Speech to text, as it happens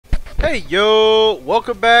Hey yo,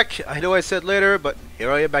 welcome back. I know I said later, but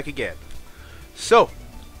here I am back again. So,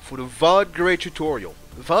 for the Von Grey tutorial.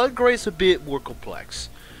 Von Grey is a bit more complex,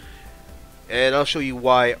 and I'll show you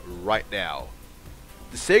why right now.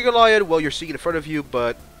 The Sacred Lion, well, you're seeing it in front of you,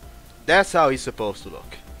 but that's how he's supposed to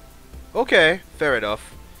look. Okay, fair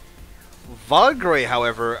enough. Von Grey,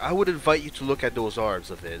 however, I would invite you to look at those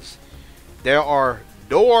arms of his. There are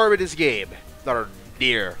no arms in this game that are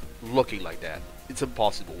near looking like that. It's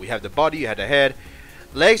impossible. We have the body, you have the head,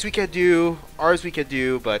 legs we can do, arms we can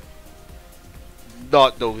do, but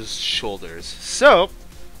not those shoulders. So,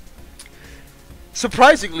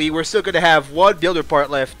 surprisingly, we're still going to have one builder part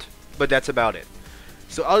left, but that's about it.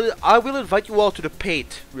 So I will invite you all to the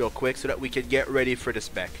paint real quick so that we can get ready for the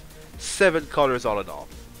spec. 7 colors all in all.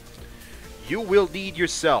 You will need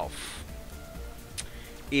yourself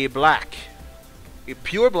a black, a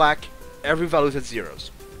pure black, every value is at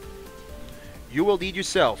zeros. You will need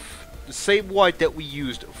yourself the same white that we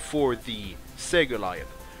used for the Sacred Lion.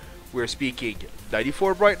 We're speaking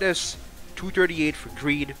 94 brightness, 238 for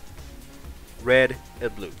green, red,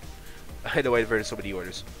 and blue. I know I inverted so many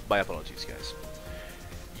orders. My apologies, guys.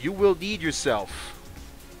 You will need yourself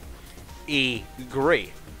a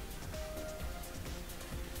gray.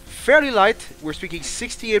 Fairly light. We're speaking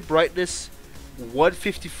 68 brightness,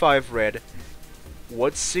 155 red,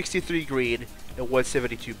 163 green, and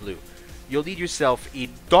 172 blue. You'll need yourself a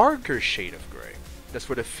darker shade of gray. That's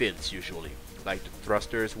for the fins usually, like the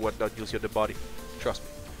thrusters, whatnot you'll see on the body. Trust me.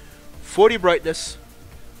 40 brightness,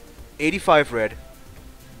 85 red,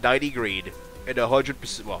 90 green, and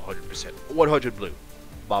 100%, well, 100%, 100 blue.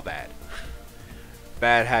 My bad.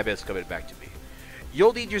 Bad habits coming back to me.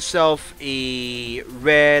 You'll need yourself a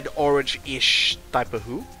red, orange-ish type of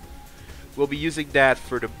hue. We'll be using that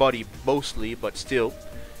for the body mostly, but still.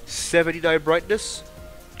 79 brightness,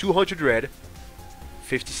 200 red,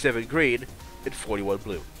 57 green, and 41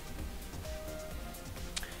 blue.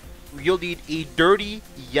 You'll need a dirty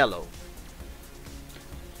yellow.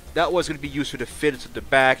 That was going to be used for the fins at the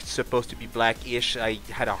back. It's supposed to be blackish. I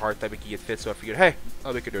had a hard time making it fit, so I figured, hey,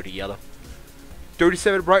 I'll make a dirty yellow.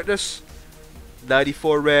 37 brightness,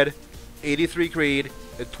 94 red, 83 green,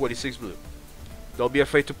 and 26 blue. Don't be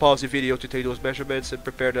afraid to pause the video to take those measurements and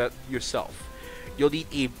prepare that yourself. You'll need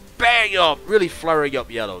a bang up, really flaring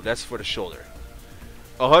up yellow. That's for the shoulder.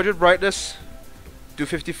 100 brightness,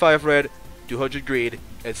 255 red, 200 green,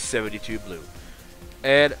 and 72 blue.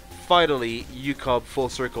 And finally, you come full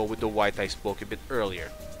circle with the white I spoke a bit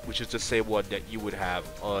earlier, which is the same one that you would have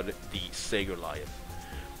on the Sacred Lion.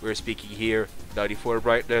 We're speaking here 94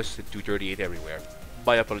 brightness and 238 everywhere.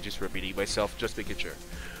 My apologies for repeating myself, just making sure.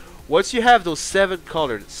 Once you have those 7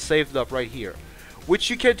 colors saved up right here,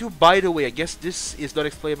 which you can do, by the way, I guess this is not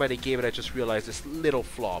explained by the game and I just realized this little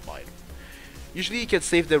flaw of mine. Usually you can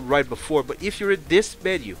save them right before, but if you're in this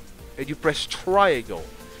menu and you press triangle,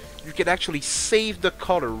 you can actually save the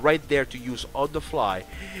color right there to use on the fly,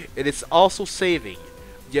 and it's also saving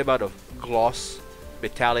the amount of gloss,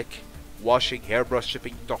 metallic, washing, hairbrush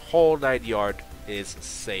chipping, the whole 9 yard is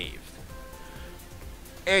saved.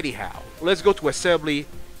 Anyhow, let's go to assembly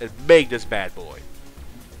and make this bad boy.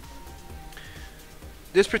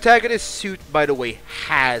 This protagonist suit, by the way,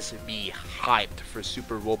 has me hyped for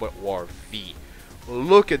Super Robot War V.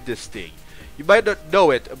 Look at this thing. You might not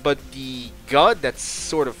know it, but the gun that's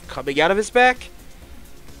sort of coming out of his back,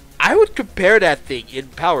 I would compare that thing in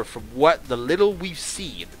power from what the little we've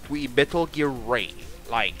seen to a Metal Gear Ray.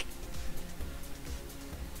 Like,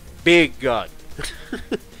 big gun.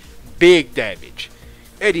 Big damage.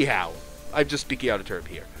 Anyhow, I'm just speaking out of term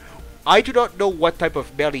here. I do not know what type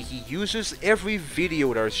of melee he uses. Every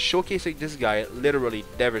video that is showcasing this guy literally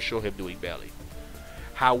never show him doing melee.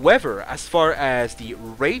 However, as far as the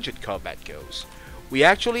ranged combat goes, we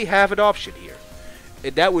actually have an option here,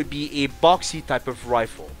 and that would be a boxy type of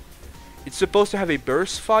rifle. It's supposed to have a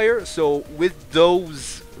burst fire, so with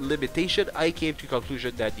those limitations, I came to the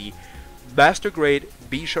conclusion that the master grade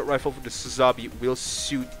B-shot rifle from the Suzabi will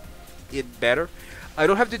suit it better. I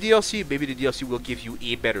don't have the DLC, maybe the DLC will give you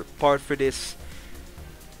a better part for this.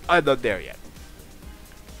 I'm not there yet.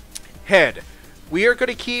 Head. We are going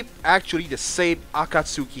to keep actually the same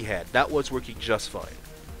Akatsuki head. That was working just fine.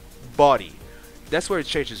 Body. That's where it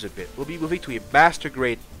changes a bit. We'll be moving to a master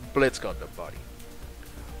grade Blitz Gundam body.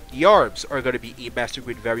 The arms are going to be a master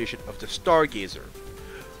grade variation of the Stargazer.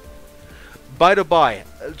 By the by,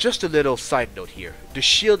 just a little side note here. The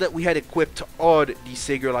shield that we had equipped on the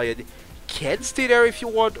Sacred Lion can stay there if you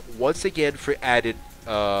want, once again for added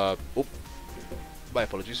my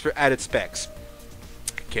apologies, for added specs.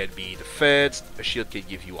 Can be defense, a shield can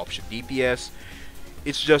give you option DPS.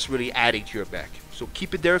 It's just really adding to your mech. So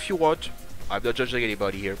keep it there if you want. I'm not judging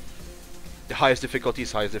anybody here. The highest difficulty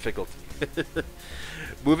is highest difficulty.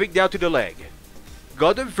 Moving down to the leg.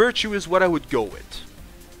 Gundam Virtue is what I would go with.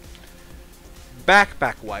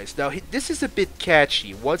 Backpack wise, now this is a bit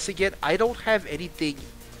catchy. Once again, I don't have anything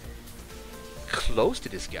close to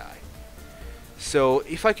this guy. So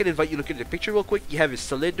if I can invite you to look at the picture real quick, you have his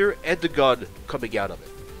cylinder and the gun coming out of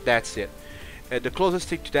it. That's it. And the closest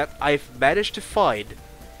thing to that I've managed to find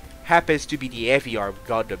happens to be the heavyarm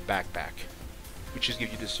Gundam backpack, which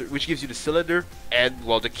gives you the cylinder and,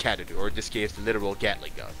 well, the cannon, or in this case the literal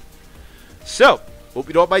Gatling gun. So hope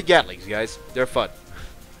you don't mind Gatlings, guys. They're fun.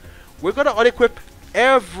 We're gonna unequip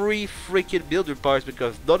every freaking builder parts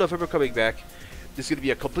because none of them are coming back. This is gonna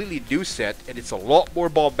be a completely new set, and it's a lot more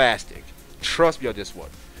bombastic. Trust me on this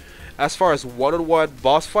one. As far as one-on-one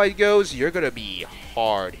boss fight goes, you're gonna be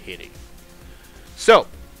hard hitting. So,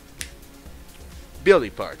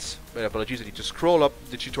 building parts. My apologies, I need to scroll up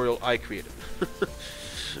the tutorial I created.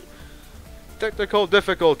 Technical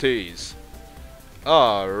difficulties.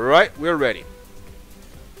 Alright, we're ready.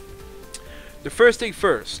 The first thing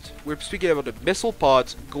first, we're speaking about the missile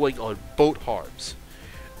pods going on both arms.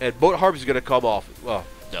 And both arms are going to come off. Well,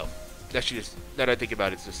 no. Actually, now that I think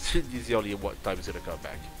about it, it's the only one time it's going to come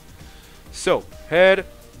back. So, head,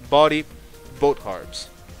 body, both arms.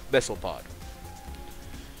 Missile pod.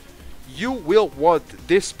 You will want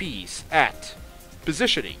this piece at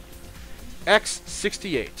positioning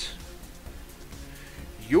X68.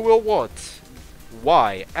 You will want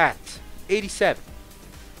Y at 87.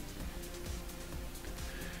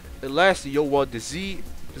 And lastly, you'll want the Z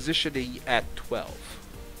positioning at 12.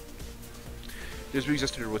 This brings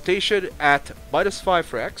us to the rotation at -5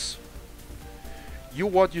 for X. You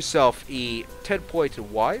want yourself a 10 point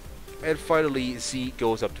in Y. And finally, Z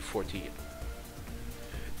goes up to 14.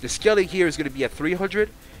 The scaling here is going to be at 300.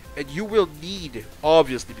 And you will need,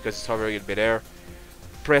 obviously because it's hovering in midair,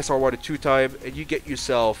 press R1 2 times and you get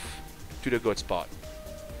yourself to the good spot.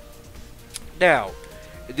 Now,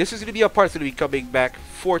 this is going to be a part that's going to be coming back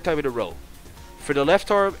 4 times in a row. For the left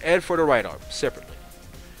arm and for the right arm, separately.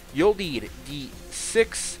 You'll need the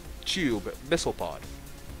 6-tube missile pod.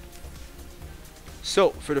 So,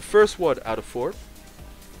 for the first one out of 4,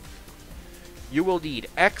 you will need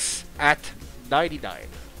X at 99.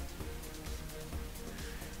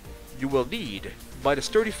 You will need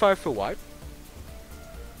 -35 for Y.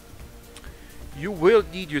 You will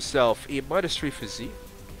need yourself a -3 for Z.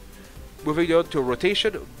 Moving on to a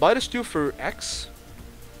rotation, -2 for X,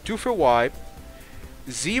 2 for Y,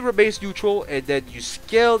 Z remains neutral, and then you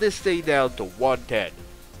scale this thing down to 110.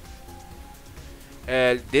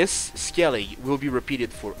 And this scaling will be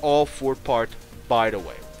repeated for all 4 parts, by the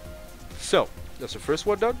way. So, that's the first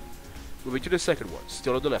one done. Moving to the second one,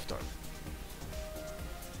 still on the left arm.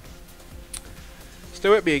 Stay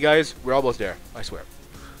with me, guys, we're almost there, I swear.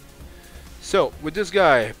 So, with this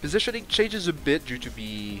guy, positioning changes a bit due to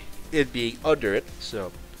it being under it.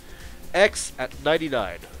 So, X at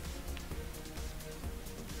 99.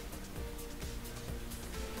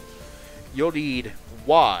 You'll need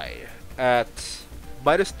Y at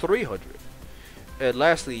 -300. And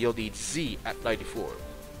lastly, you'll need Z at 94.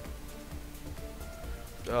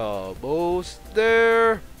 Almost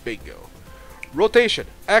there. Bingo. Rotation,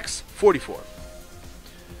 X 44.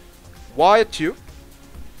 Y at 2.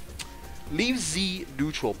 Leave Z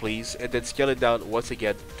neutral, please, and then scale it down once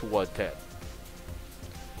again to 110.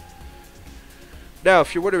 Now,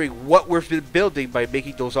 if you're wondering what we've been building by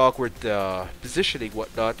making those awkward positioning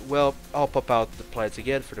whatnot, well, I'll pop out the plans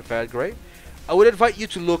again for the Van Gray. I would invite you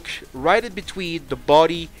to look right in between the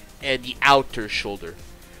body and the outer shoulder.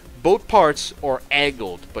 Both parts are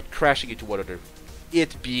angled but crashing into one another,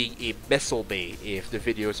 it being a missile bay if the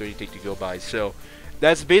videos are anything to go by. So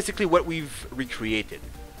that's basically what we've recreated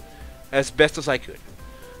as best as I could.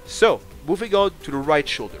 So, moving on to the right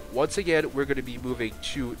shoulder. Once again, we're going to be moving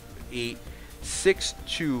to a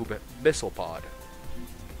 6-tube missile pod.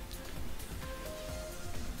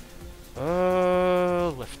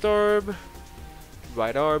 Left arm,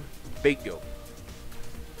 right arm, bingo.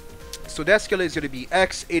 So that scale is going to be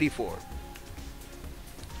X84.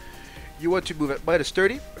 You want to move at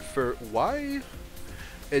 -30 for Y,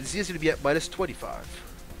 and Z is going to be at -25.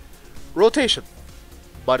 Rotation.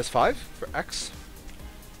 -5 for X.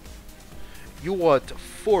 You want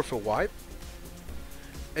 4 for Y.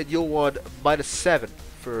 And you'll want -7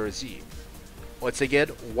 for Z. Once again,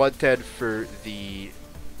 110 for the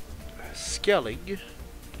scaling.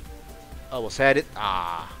 Almost had it.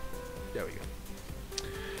 There we go.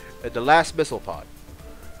 And the last missile pod.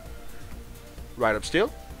 Right arm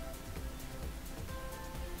still.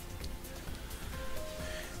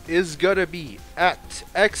 is gonna be at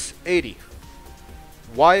x80,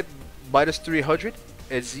 y minus 300,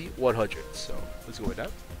 and z 100. So let's go with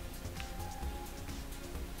that.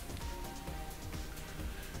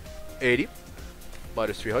 80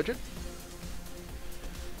 minus 300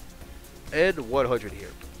 and 100 here.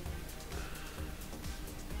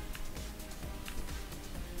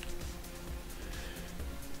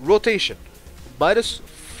 Rotation minus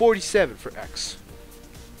 47 for x.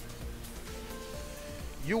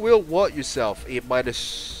 You will want yourself a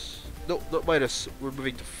minus, no, not minus, we're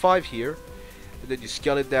moving to 5 here, and then you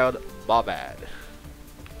scale it down, my bad.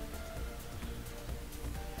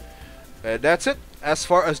 And that's it. As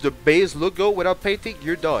far as the base look go, without painting,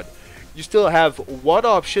 you're done. You still have one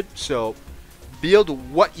option, so build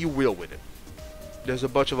what you will with it. There's a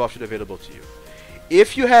bunch of options available to you.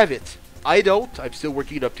 If you have it, I don't, I'm still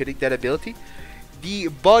working on updating that ability. The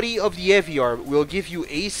body of the heavy arm will give you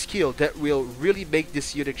a skill that will really make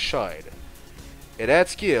this unit shine. And that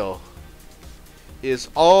skill is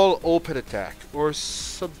all open attack, or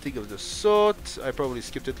something of the sort. I probably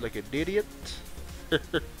skipped it like an idiot.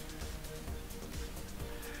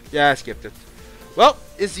 Yeah, I skipped it. Well,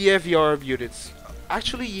 it's the heavy arm units.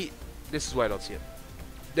 Actually, this is why I don't see it.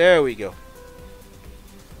 There we go.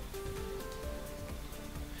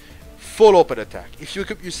 Full open attack. If you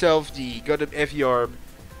equip yourself the Gundam heavy arm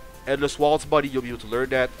Endless Waltz body, you'll be able to learn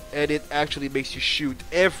that, and it actually makes you shoot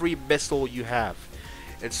every missile you have.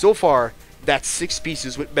 And so far, that's 6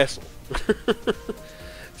 pieces with missile.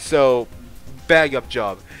 So, bang up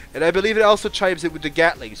job. And I believe it also chimes in with the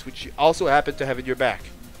Gatlings, which you also happen to have in your back.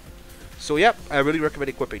 So yep, I really recommend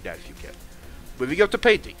equipping that if you can. Moving up to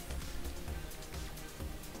painting.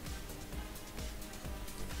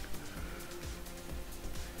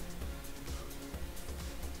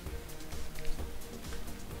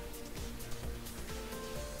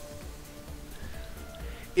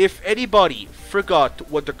 If anybody forgot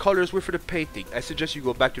what the colors were for the painting, I suggest you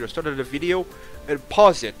go back to the start of the video and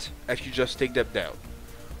pause it as you just take them down.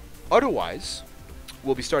 Otherwise,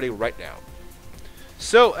 we'll be starting right now.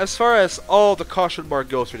 So, as far as all the caution mark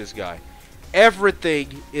goes for this guy,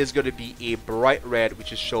 everything is going to be a bright red,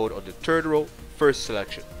 which is shown on the third row, first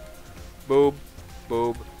selection. Boom,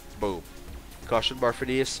 boom, boom. Caution mark for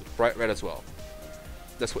this, bright red as well.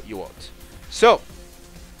 That's what you want. So,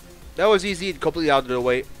 that was easy and completely out of the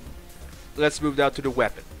way. Let's move down to the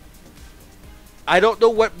weapon. I don't know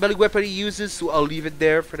what melee weapon he uses, so I'll leave it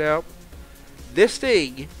there for now. This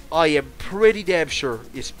thing, I am pretty damn sure,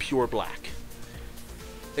 is pure black.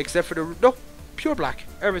 Except for the... no, pure black.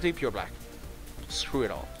 Everything pure black. Screw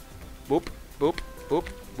it all. Boop, boop, boop,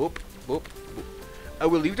 boop, boop, boop. I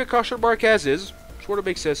will leave the caution mark as is. Sort of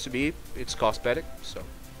makes sense to me. It's cosmetic, so.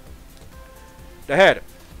 The head.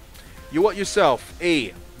 You want yourself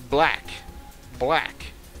a black, black,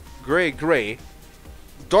 gray, gray,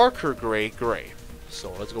 darker gray, gray.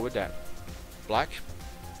 So let's go with that. Black,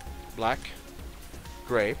 black,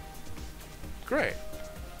 gray, gray.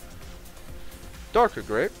 Darker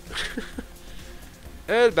gray.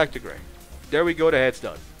 And back to gray. There we go, the head's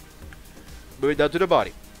done. Moving down to the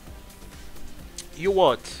body. You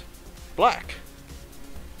want black.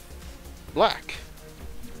 Black.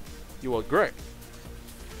 You want gray.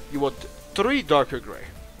 You want 3 darker gray.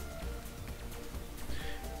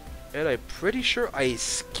 And I'm pretty sure I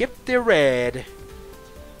skipped the red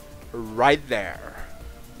right there.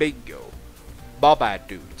 Bingo. Bye-bye,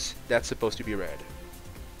 dudes. That's supposed to be red.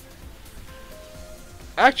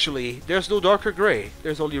 Actually, there's no darker gray.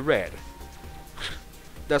 There's only red.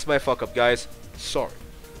 That's my fuck up, guys. Sorry.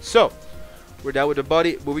 So, we're down with the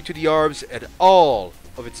body, moving to the arms and all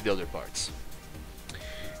of its builder parts.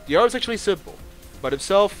 The arm's actually simple. By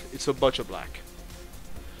himself, it's a bunch of black.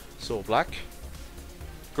 So, black,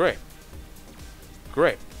 gray,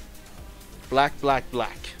 gray, black, black,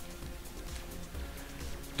 black.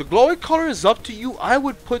 The glowing color is up to you. I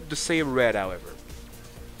would put the same red, however,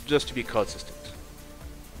 just to be consistent.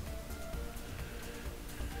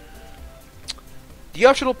 The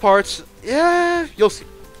optional parts, yeah, you'll see.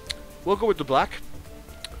 We'll go with the black.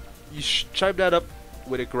 You chime that up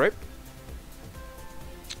with a gray.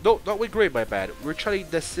 No, not with gray, my bad. We're trying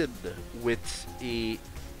this in with a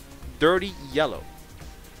dirty yellow.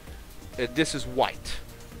 And this is white.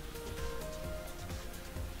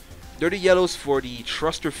 Dirty yellows for the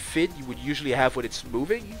thruster fin you would usually have when it's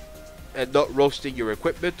moving and not roasting your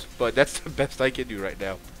equipment, but that's the best I can do right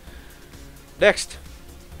now. Next,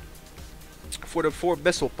 for the 4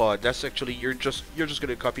 missile pod, that's actually you're just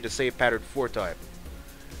gonna copy the same pattern 4 times.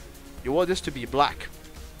 You want this to be black.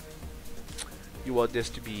 You want this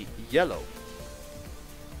to be yellow.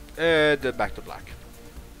 And then back to black.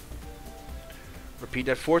 Repeat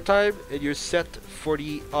that 4 times, and you're set for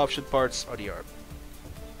the option parts on the arm.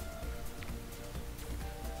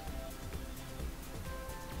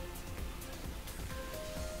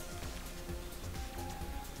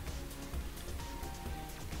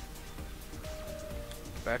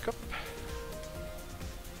 Back up.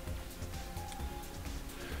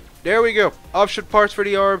 There we go. Option parts for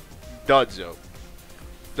the arm. Donezo.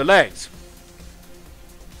 The legs.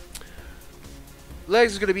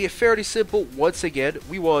 Legs is going to be fairly simple. Once again,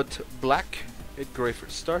 we want black and gray for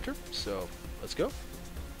the starter. So, let's go.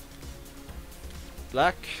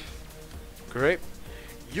 Black. Gray.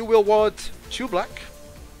 You will want 2 black.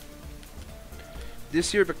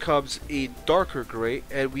 This here becomes a darker gray,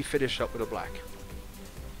 and we finish up with a black.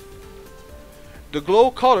 The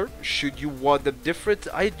glow color, should you want them different,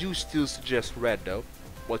 I do still suggest red though,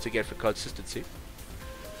 once again for consistency.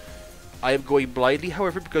 I am going blindly,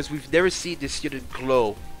 however, because we've never seen this unit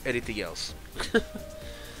glow anything else.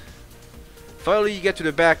 Finally, you get to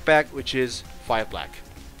the backpack, which is 5 black.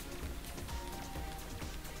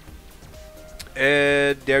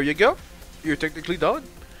 And there you go. You're technically done.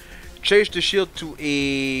 Change the shield to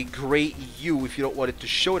a gray hue if you don't want it to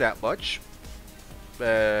show that much.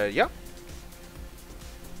 Yeah.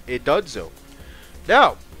 It done so.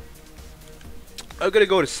 Now, I'm gonna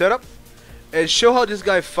go to setup and show how this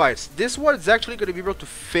guy fights. This one is actually gonna be able to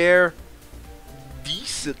fare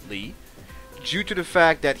decently due to the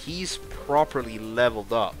fact that he's properly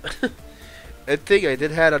leveled up. A thing I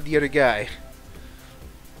did have on the other guy.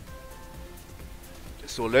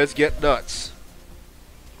 So let's get nuts.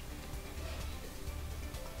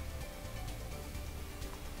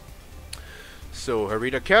 So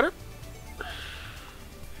arena counter.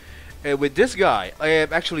 And with this guy, I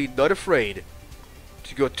am actually not afraid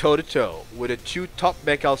to go toe to toe with the 2 top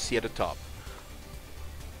mech I'll see at the top.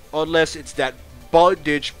 Unless it's that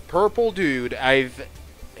bondage purple dude I've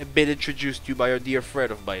been introduced to by a dear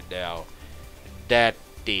friend of mine now. That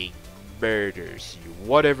thing murders you.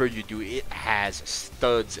 Whatever you do, it has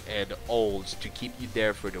studs and ults to keep you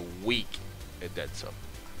there for the week. And then some.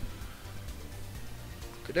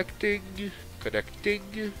 Connecting.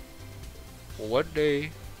 Connecting. One day.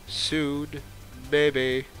 Soon,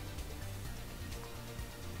 maybe.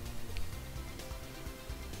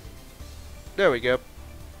 There we go.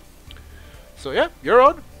 So yeah, you're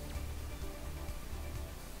on.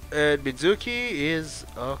 And Mizuki is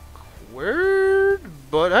awkward,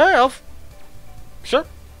 but hey, Elf. Sure,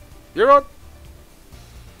 you're on.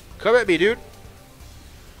 Come at me, dude.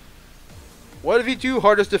 1v2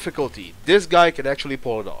 hardest difficulty. This guy can actually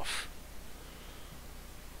pull it off.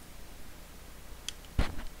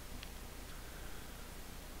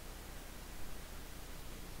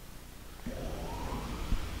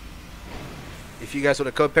 If you guys want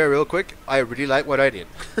to compare real quick, I really like what I did.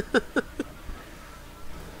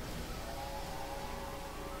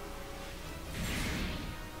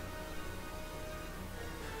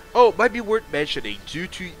 Oh, might be worth mentioning, due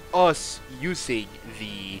to us using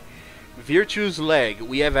the Virtue's leg,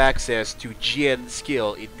 we have access to GN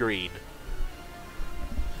skill in green.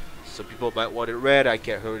 Some people might want it red, I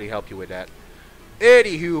can't really help you with that.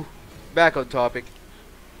 Anywho, back on topic.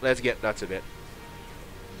 Let's get nuts a bit.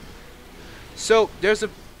 So, there's a...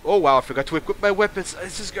 Oh wow, I forgot to equip my weapons.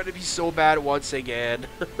 This is gonna be so bad once again.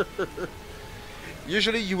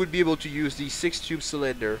 Usually you would be able to use the 6-tube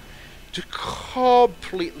cylinder to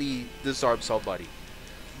completely disarm somebody.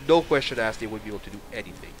 No question asked, they would be able to do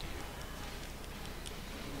anything.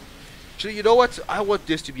 Actually, you know what? I want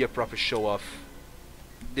this to be a proper show-off.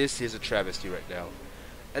 This is a travesty right now.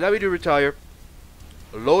 Allow me to retire.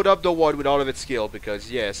 Load up the one with all of its skill,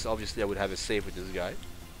 because yes, obviously I would have a save with this guy.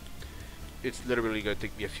 It's literally going to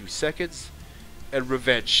take me a few seconds, and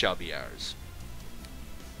revenge shall be ours.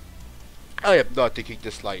 I am not taking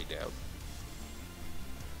this lying down.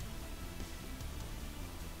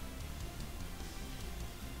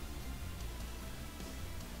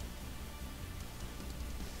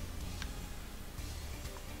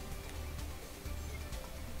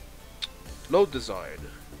 Load design.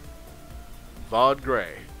 Von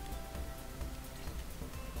Gray.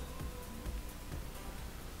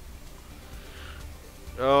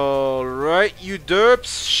 Alright, you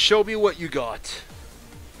derps, show me what you got.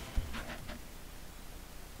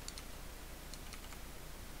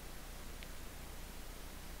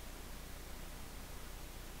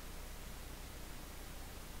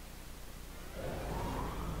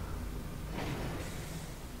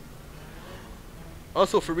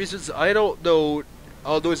 Also, for reasons I don't know,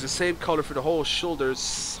 although it's the same color for the whole shoulders,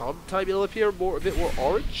 sometime it'll appear a bit more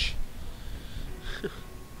orange.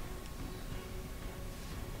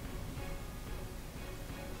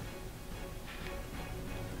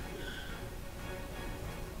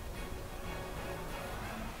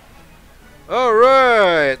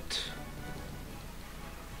 Alright!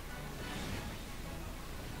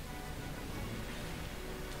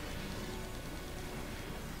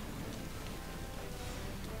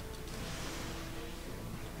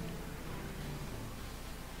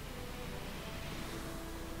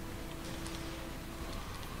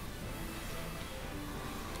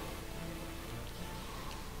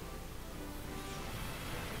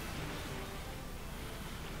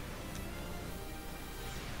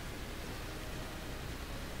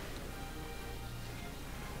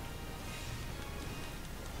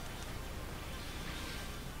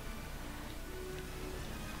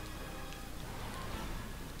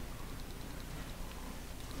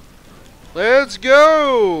 Let's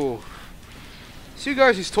go! See,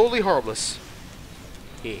 guys, he's totally harmless.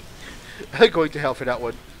 Hey, I'm going to hell for that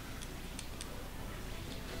one.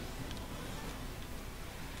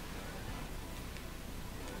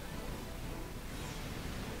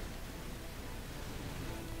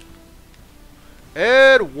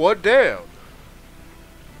 And one down.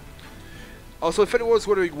 Also, if anyone's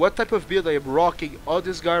wondering what type of build I am rocking on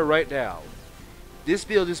this guy right now, this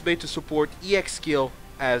build is made to support EX skill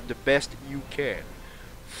as the best you can,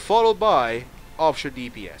 followed by option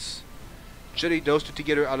DPS. Generally, those two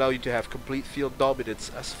together allow you to have complete field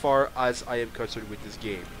dominance as far as I am concerned with this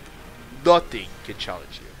game. Nothing can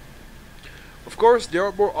challenge you. Of course, there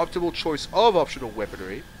are more optimal choice of optional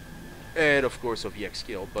weaponry, and of course of EX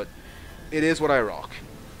skill, but it is what I rock.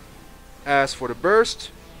 As for the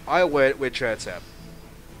burst, I went with Transam,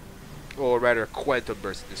 or rather Quantum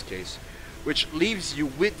Burst in this case, which leaves you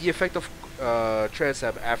with the effect of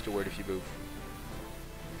Transam afterward if you move.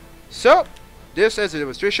 So, this ends the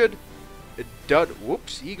demonstration. Done.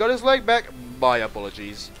 Whoops, he got his leg back. My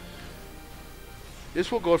apologies.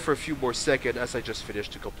 This will go for a few more seconds as I just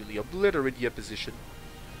finished to completely obliterate the opposition.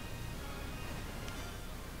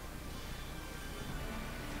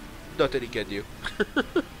 Nothing he can do.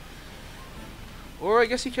 Or I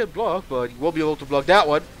guess he can block, but he won't be able to block that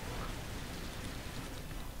one.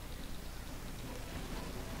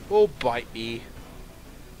 Oh, bite me.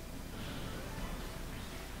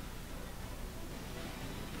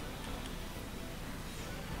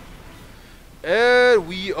 And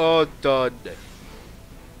we are done.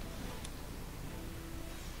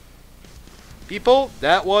 People,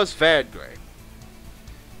 that was Vanguard.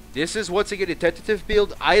 This is once again a tentative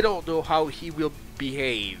build. I don't know how he will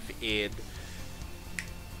behave in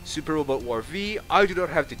Super Robot War V. I do not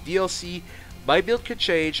have the DLC. My build can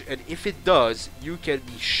change, and if it does, you can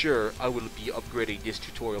be sure I will be upgrading this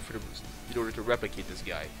tutorial for in order to replicate this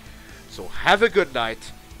guy. So have a good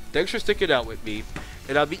night. Thanks for sticking out with me,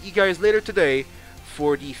 and I'll meet you guys later today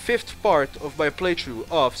for the 5th part of my playthrough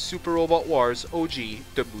of Super Robot Wars OG: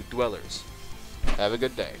 The Moon Dwellers. Have a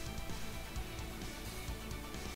good day.